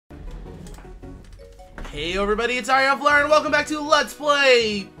Hey everybody, it's Arya Flare and welcome back to Let's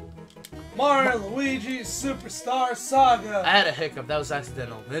Play Mario Luigi SuperStar Saga. I had a hiccup, that was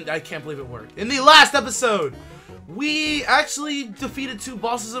accidental. I can't believe it worked. In the last episode, we actually defeated 2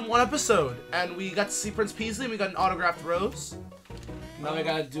 bosses in 1 episode. And we got to see Prince Peasley and we got an autographed rose. Now we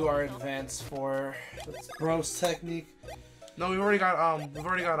gotta do our advance for Bros technique. No, we've already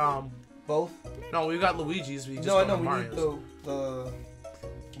got Both? No, we got Luigi's, we just No, I got know, we Mario's. need the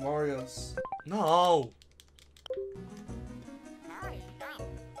Mario's. No.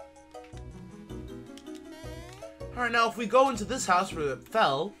 Alright, now if we go into this house where it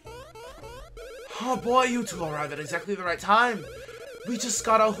fell... Oh boy, you two arrived at exactly the right time. We just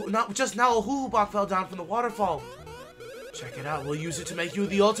got just now a hoo-hoo block fell down from the waterfall. Check it out, we'll use it to make you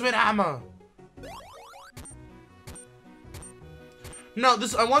the ultimate hammer. Now,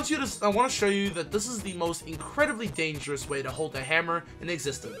 I want to show you that this is the most incredibly dangerous way to hold a hammer in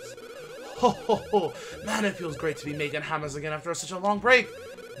existence. Ho ho ho! Man, it feels great to be making hammers again after such a long break.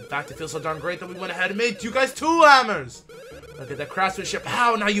 In fact, it feels so darn great that we went ahead and made you guys 2 hammers. Look at that craftsmanship.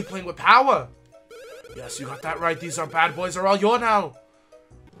 How? Now you playing with power? Yes, you got that right. These are bad boys are all yours now.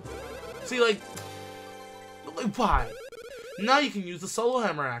 See, like, why? Now you can use the solo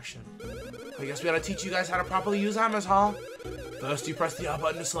hammer action. I guess we gotta teach you guys how to properly use hammers, huh? First, you press the R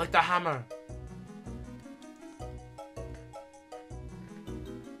button to select the hammer.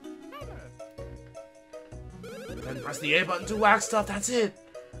 Then press the A button to whack stuff. That's it.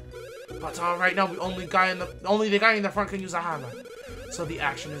 But right now, only the guy in the front can use a hammer. So the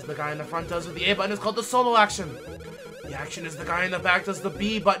action is the guy in the front does with the A button is called the solo action. The action is the guy in the back does the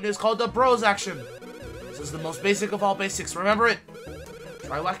B button is called the bros action. This is the most basic of all basics. Remember it.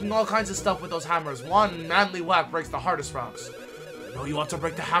 Try whacking all kinds of stuff with those hammers. One manly whack breaks the hardest rocks. You know you want to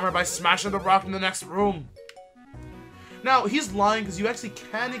break the hammer by smashing the rock in the next room. Now, he's lying because you actually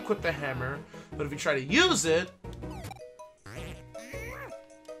can equip the hammer, but if you try to use it...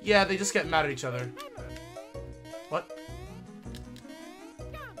 Yeah, they just get mad at each other. What?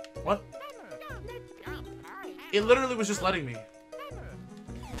 What? It literally was just letting me.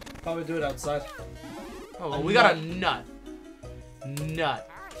 Probably do it outside. Oh, well, we got a nut. Nut.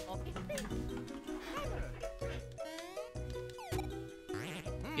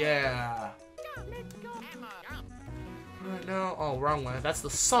 Yeah. Right now, oh, wrong one. That's the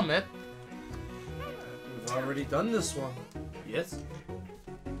summit. We've already done this one. Yes.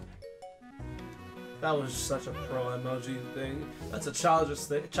 That was such a pro emoji thing. That's a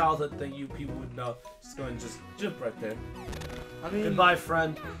childhood thing you people would know. Just go and just jump right there. I mean, goodbye,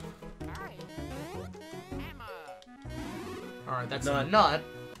 friend. Alright, that's a nut.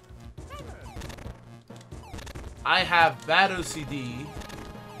 I have bad OCD.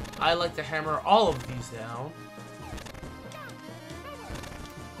 I like to hammer all of these down.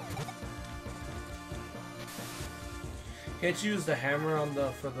 Can't you use the hammer on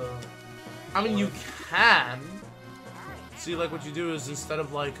I mean, you can. See, like, what you do is instead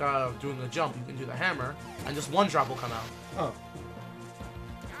of, like, doing the jump, you can do the hammer, and just 1 drop will come out. Oh.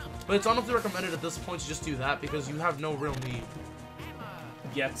 But it's honestly recommended at this point to just do that, because you have no real need.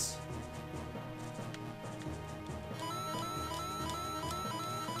 Yet.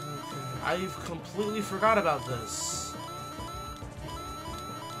 Okay, I've completely forgot about this.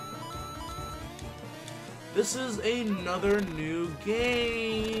 This is another new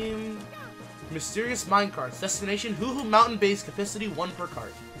game. Mysterious minecarts. Destination Hoo-Hoo Mountain Base. Capacity 1 per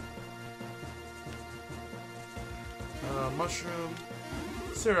cart. Mushroom.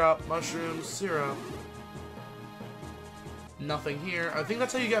 Syrup. Mushroom. Syrup. Nothing here. I think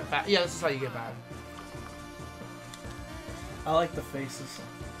that's how you get back. Yeah, this is how you get back. I like the faces.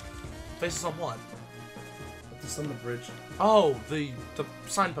 Faces on what? Just on the bridge. Oh, the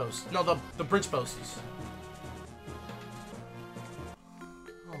signpost. No, the bridge posts.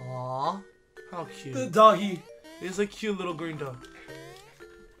 Aww. How cute. The doggy. He's a cute little green dog.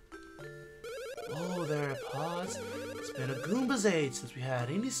 Oh, there are pods. It's been a Goomba's age since we had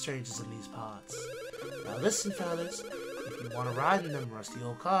any strangers in these pods. Now listen, fellas. If you want to ride in them rusty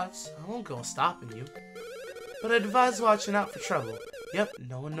old carts, I won't go stopping you. But I'd advise watching out for trouble. Yep,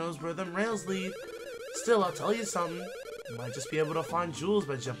 no one knows where them rails lead. Still, I'll tell you something. You might just be able to find jewels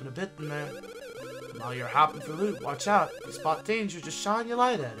by jumping a bit in there. And while you're hopping for loot, watch out. If you spot danger, just shine your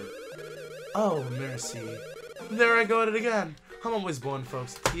light at it. Oh, mercy. There I go at it again. I'm always born,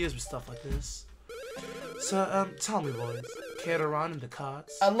 folks, tears with stuff like this. So, tell me, boys, care to run in the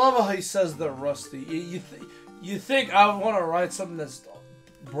carts? I love how he says they're rusty. You think I want to ride something that's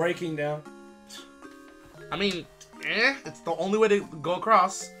breaking down? I mean, it's the only way to go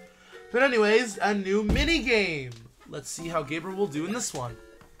across. But anyways, a new mini game. Let's see how Gabriel will do in this one.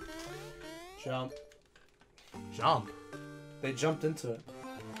 Jump. Jump. They jumped into it.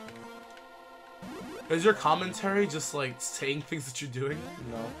 Is your commentary just like saying things that you're doing?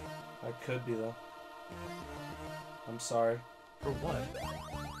 No. I could be though. I'm sorry. For what?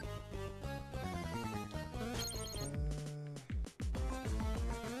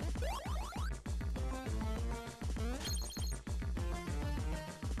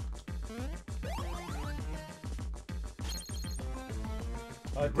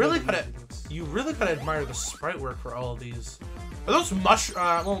 You really gotta admire the sprite work for all of these. Are those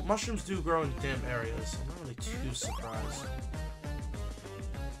well, mushrooms do grow in damp areas. I'm not really too surprised.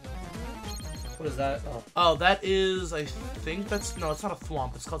 What is that? Oh, that is, I think that's, no, it's not a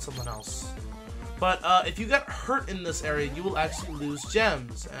thwomp. It's called something else. But if you get hurt in this area, you will actually lose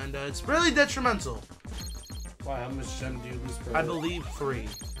gems, and it's really detrimental. Wow, how much gem do you lose per I believe 3.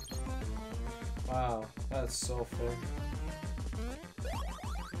 Wow, that's so fair.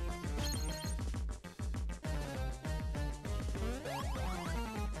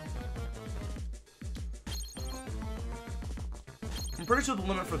 I'm pretty sure the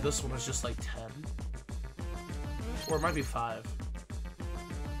limit for this one is just like 10. Or it might be 5.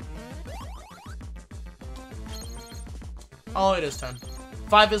 Oh, it is 10.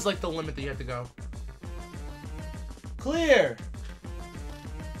 5 is like the limit that you have to go. Clear!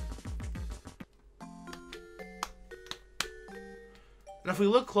 And if we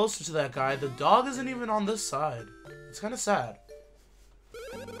look closer to that guy, the dog isn't even on this side. It's kind of sad.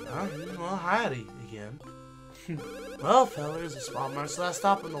 Well, howdy again. Well, fellas, it's Walmart's last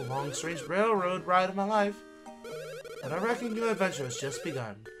stop on the long, strange railroad ride of my life. And I reckon your adventure has just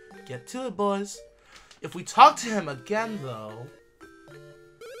begun. Get to it, boys. If we talk to him again, though...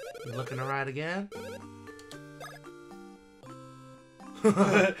 You looking to ride again?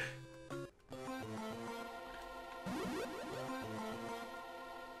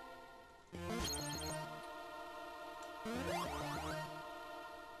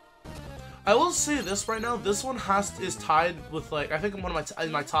 I will say this right now. This one is tied with, like, I think one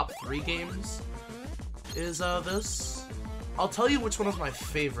of my top 3 games is this. I'll tell you which one is my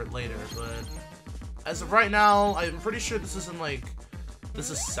favorite later, but as of right now, I'm pretty sure this is this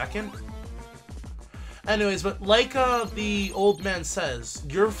is second. Anyways, but like the old man says,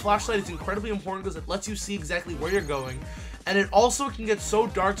 your flashlight is incredibly important because it lets you see exactly where you're going, and it also can get so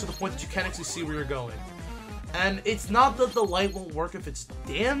dark to the point that you can't actually see where you're going. And it's not that the light won't work if it's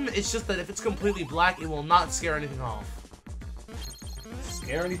dim, it's just that if it's completely black, it will not scare anything off.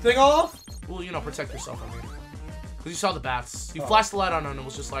 Scare anything off? Well, you know, protect yourself, I mean. Because you saw the bats. You flashed the light on and it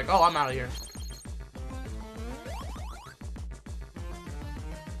was just like, oh, I'm out of here.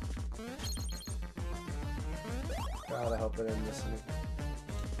 God, I hope I didn't miss anything.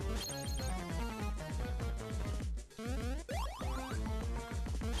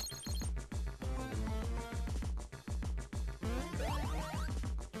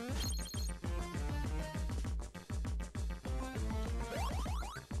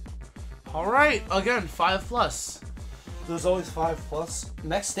 Alright, again, 5+. There's always 5+.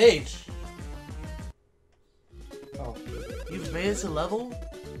 Next stage. Oh. You've made it to level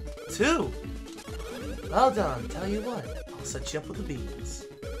 2. Well done, tell you what, I'll set you up with the beans.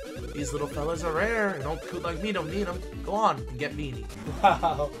 These little fellas are rare, and old coot like me don't need them. Go on and get beanie.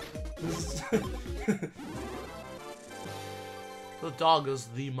 Wow. The dog is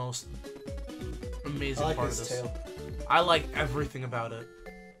the most amazing part of this. Tail. I like everything about it.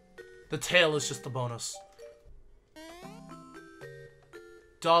 The tail is just the bonus.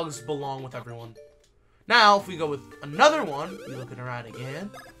 Dogs belong with everyone. Now, if we go with another one, you looking around again.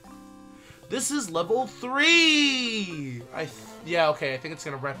 This is level 3! Yeah, okay, I think it's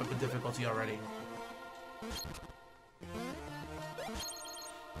gonna ramp up the difficulty already.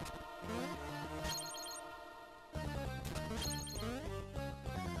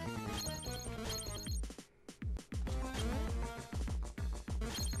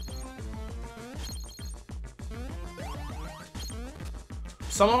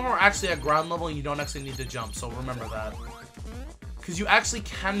 Some of them are actually at ground level and you don't actually need to jump, so remember that. Because you actually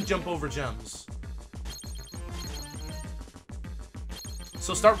can jump over gems.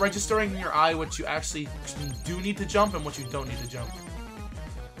 So start registering in your eye what you actually do need to jump and what you don't need to jump.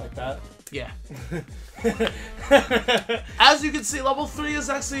 Like that? Yeah. As you can see, level 3 is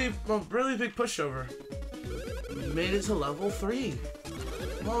actually a really big pushover. You made it to level 3.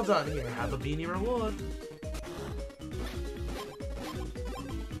 Well done. Here, have a beanie reward.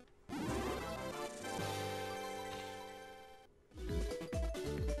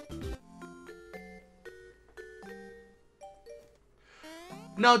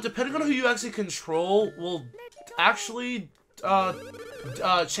 Now, depending on who you actually control, will actually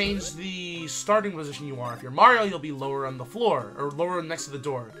change the starting position you are. If you're Mario, you'll be lower on the floor, or lower next to the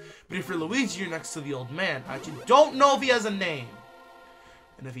door. But if you're Luigi, you're next to the old man. I actually don't know if he has a name.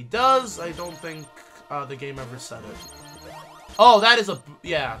 And if he does, I don't think the game ever said it. Oh, that is a...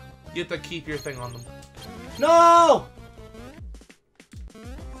 yeah. You have to keep your thing on them. No!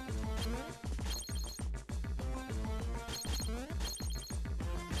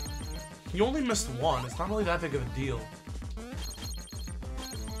 You only missed one. It's not really that big of a deal.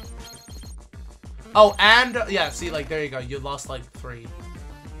 Oh, and... yeah, see, like, there you go. You lost, like, 3.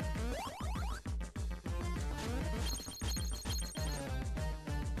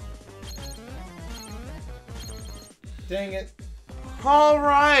 Dang it.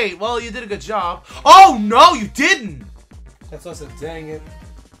 Alright. Well, you did a good job. Oh, no, you didn't! That's why I said, dang it.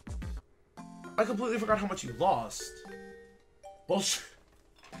 I completely forgot how much you lost. Bullshit.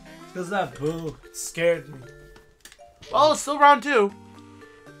 Because that boo scared me. Well, it's still round 2.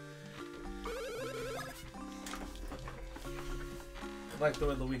 I like the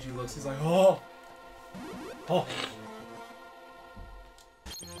way Luigi looks. He's like, oh! Oh!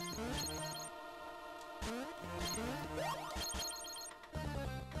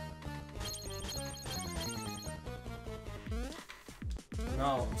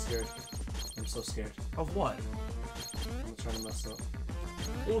 No, I'm scared. I'm so scared. Of what? I'm trying to mess up.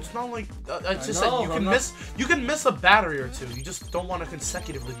 Well, it's not like I just said you can miss. You can miss a battery or two. You just don't want to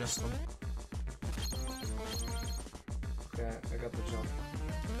consecutively miss them. Okay, I got the jump.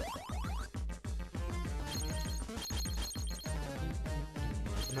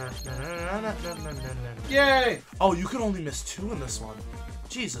 Yay! Oh, you can only miss 2 in this one.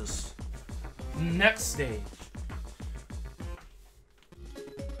 Jesus. Next stage.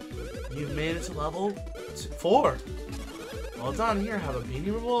 You've made it to level 4. Well done. Here, have a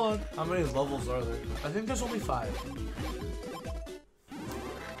beanie reward. How many levels are there? I think there's only 5.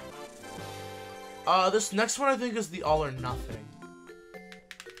 This next one I think is the all or nothing.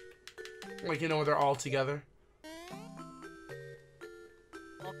 Like, you know, where they're all together.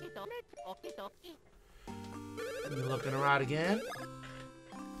 You looking around again?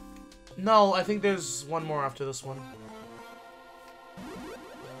 No, I think there's one more after this one.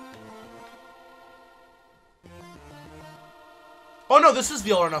 Oh no, this is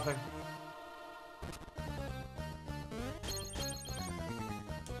the all or nothing.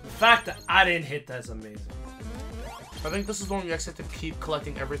 The fact that I didn't hit that is amazing. I think this is the one you actually have to keep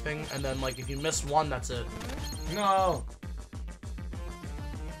collecting everything, and then, like, if you miss one, that's it. No!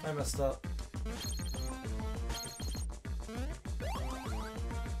 I messed up.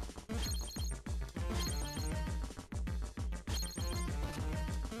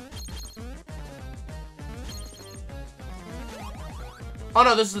 Oh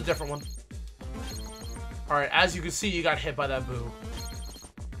no, this is a different one. Alright, as you can see, you got hit by that boo.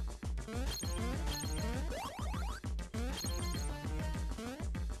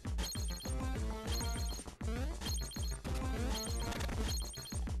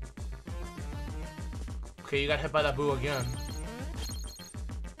 Okay, you got hit by that boo again.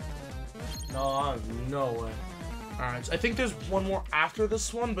 No way. Alright, so I think there's one more after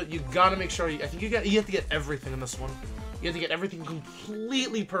this one, but you gotta make sure, I think you have to get everything in this one. You have to get everything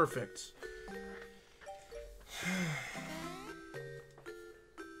completely perfect.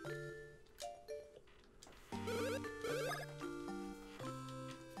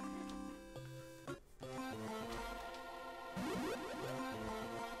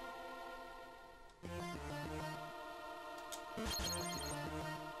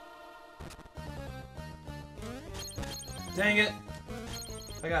 Dang it!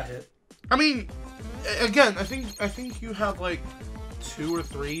 I got hit. I mean, again, I think you have like 2 or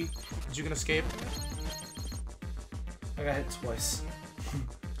 3 that you can escape. I got hit twice.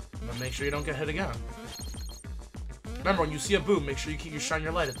 But make sure you don't get hit again. Remember, when you see a boom, make sure you shine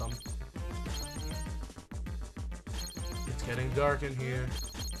your light at them. It's getting dark in here.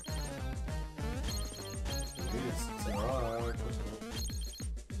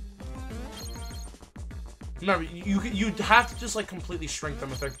 Remember, you have to just like completely shrink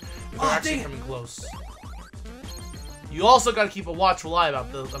them if they're actually coming close. You also got to keep a watchful eye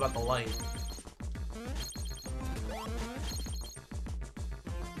about the light.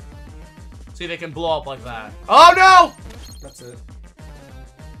 See, they can blow up like that. Oh no! That's it.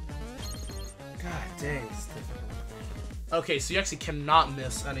 God dang, it's difficult. Okay, so you actually cannot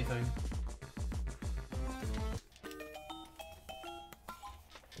miss anything.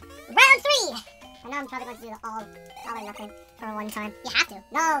 Round 3! I know I'm probably going to do the all or nothing for one time. You have to.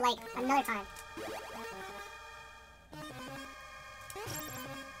 No, like, another time.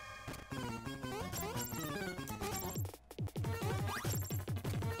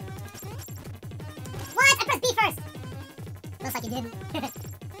 looks like you did.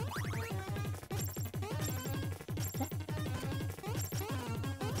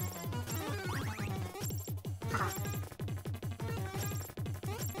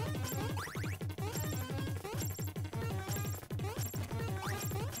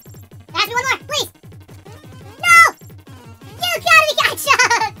 Ask me one more, please! No! You gotta be gotcha!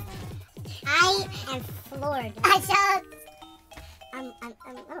 I am floored. Gotcha! I'm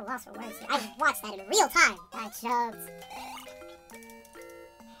a little lost for words here. I watched that in real time. Gotcha.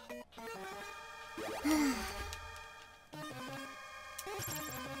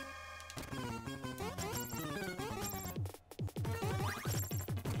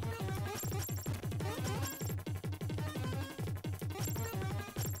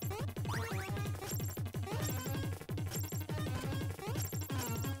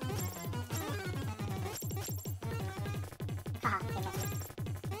 Haha, can't catch it.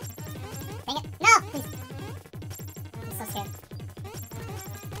 Dang it. No! Please. I'm so scared.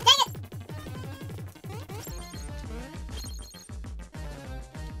 Dang it!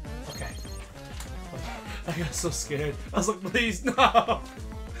 Okay. I got so scared. I was like, please, no!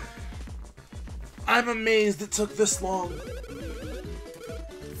 I'm amazed it took this long.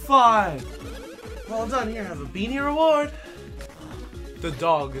 5. Well done, here, have a beanie reward. The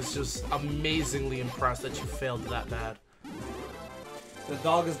dog is just amazingly impressed that you failed that bad. The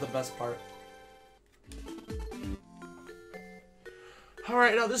dog is the best part.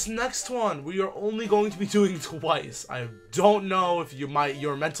 Alright, now this next one, we are only going to be doing twice. I don't know if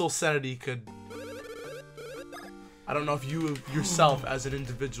your mental sanity could... I don't know if you yourself as an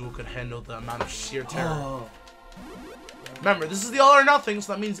individual could handle the amount of sheer terror. Oh. Remember, this is the all or nothing,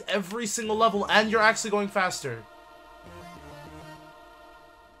 so that means every single level and you're actually going faster.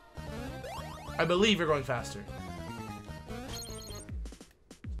 I believe you're going faster.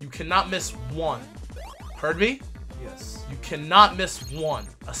 You cannot miss one. Heard me? Yes. You cannot miss one.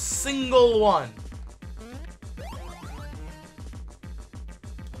 A single one.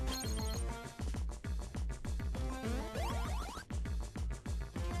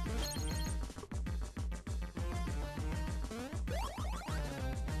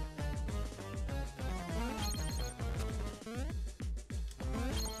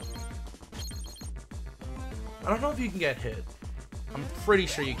 I don't know if you can get hit. I'm pretty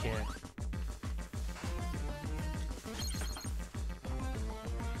sure you can.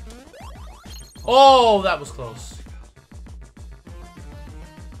 Oh, that was close.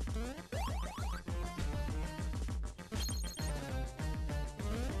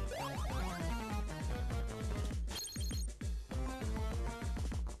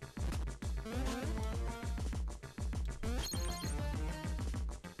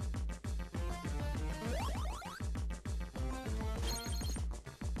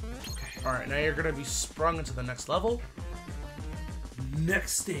 Alright, now you're gonna be sprung into the next level.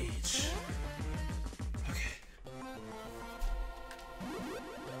 Next stage.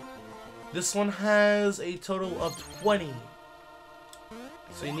 This one has a total of 20.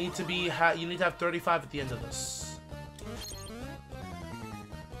 So you need to be you need to have 35 at the end of this.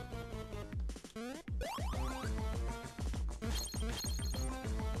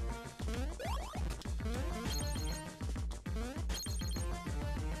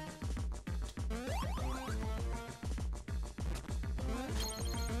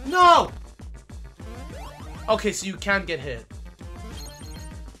 No! Okay, so you can get hit.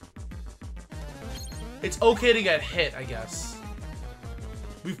 It's okay to get hit, I guess.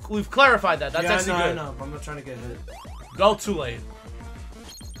 We've clarified that. That's actually good. I know, but I'm not trying to get hit. Go too late.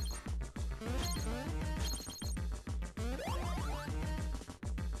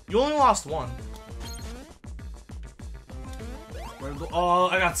 You only lost one. Oh,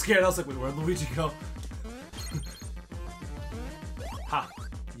 I got scared. I was like, wait, where'd Luigi go? Ha!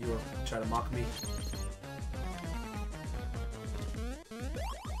 You were trying to mock me.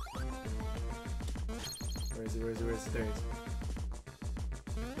 Where is he? Where is he? Where is he? There he is.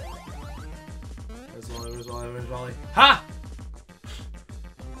 Where's Wally? Where's Wally? Where's Wally? Ha!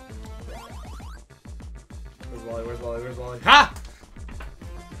 Where's Wally? Where's Wally? Where's Wally? Ha!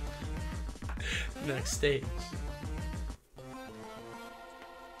 Next stage.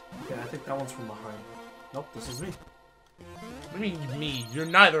 Okay, I think that one's from behind. Nope, this is me. What do you mean, me? You're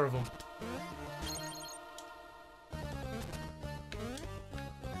neither of them.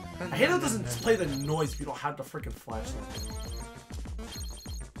 I hate how it doesn't play the noise if you don't have the freaking flashlight.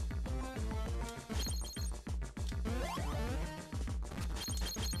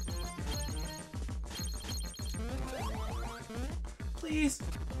 Please.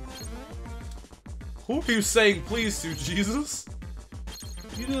 Who are you saying please to, Jesus?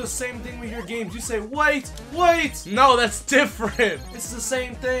 You do the same thing with your games. You say, wait, wait! No, that's different! It's the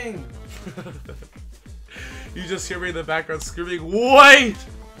same thing. You just hear me in the background screaming, wait!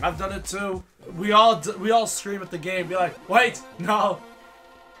 I've done it too. We all scream at the game. Be like, wait, no.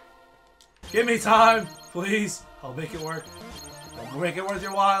 Give me time, please. I'll make it work. I'll make it worth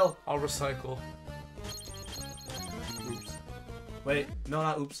your while. I'll recycle. Oops. Wait, no,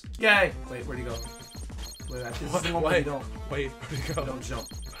 not oops. Yay! Wait, where'd he go? Wait, this is the one where you don't. Wait, where'd he go? You don't jump.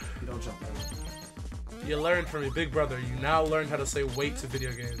 You don't jump. You learned from your big brother. You now learned how to say wait to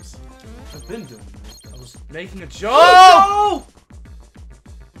video games. I've been doing that. I was making a joke! Oh!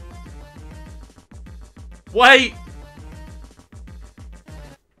 Wait!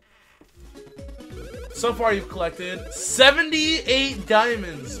 So far you've collected 78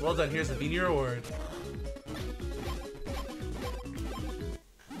 diamonds. Well done, here's the Beanie reward.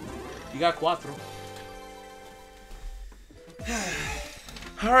 You got cuatro.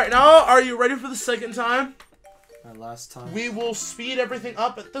 Alright, now are you ready for the second time? My last time. We will speed everything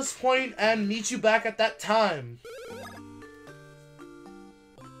up at this point and meet you back at that time.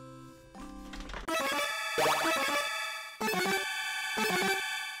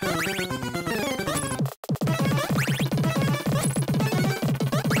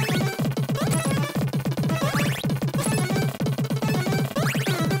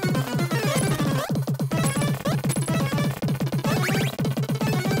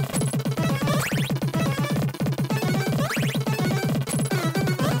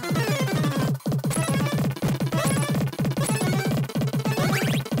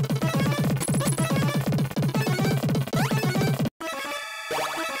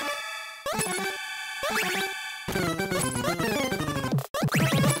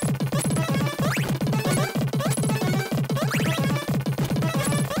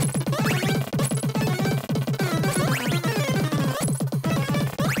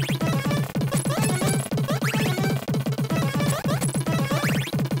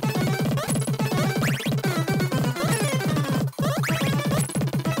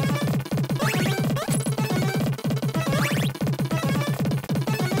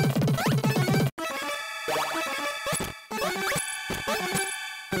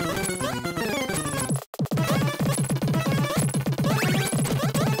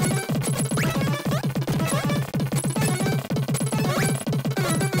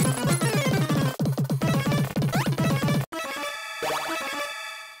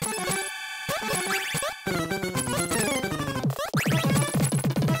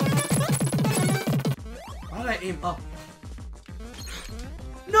 Aim up.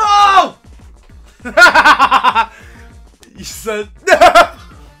 No! You said no!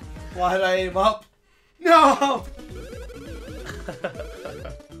 Why did I aim up? No!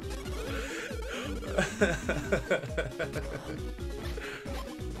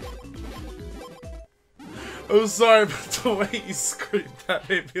 I'm sorry, but the way you screamed that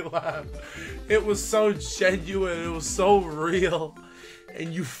made me laugh. It was so genuine, it was so real,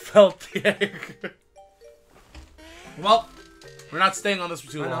 and you felt the anger. Well, we're not staying on this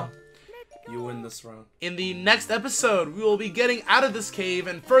for too long. You win this round. In the next episode, we will be getting out of this cave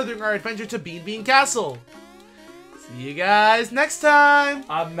and furthering our adventure to Bean Bean Castle. See you guys next time.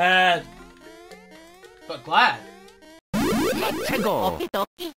 I'm mad. But glad. Let's go.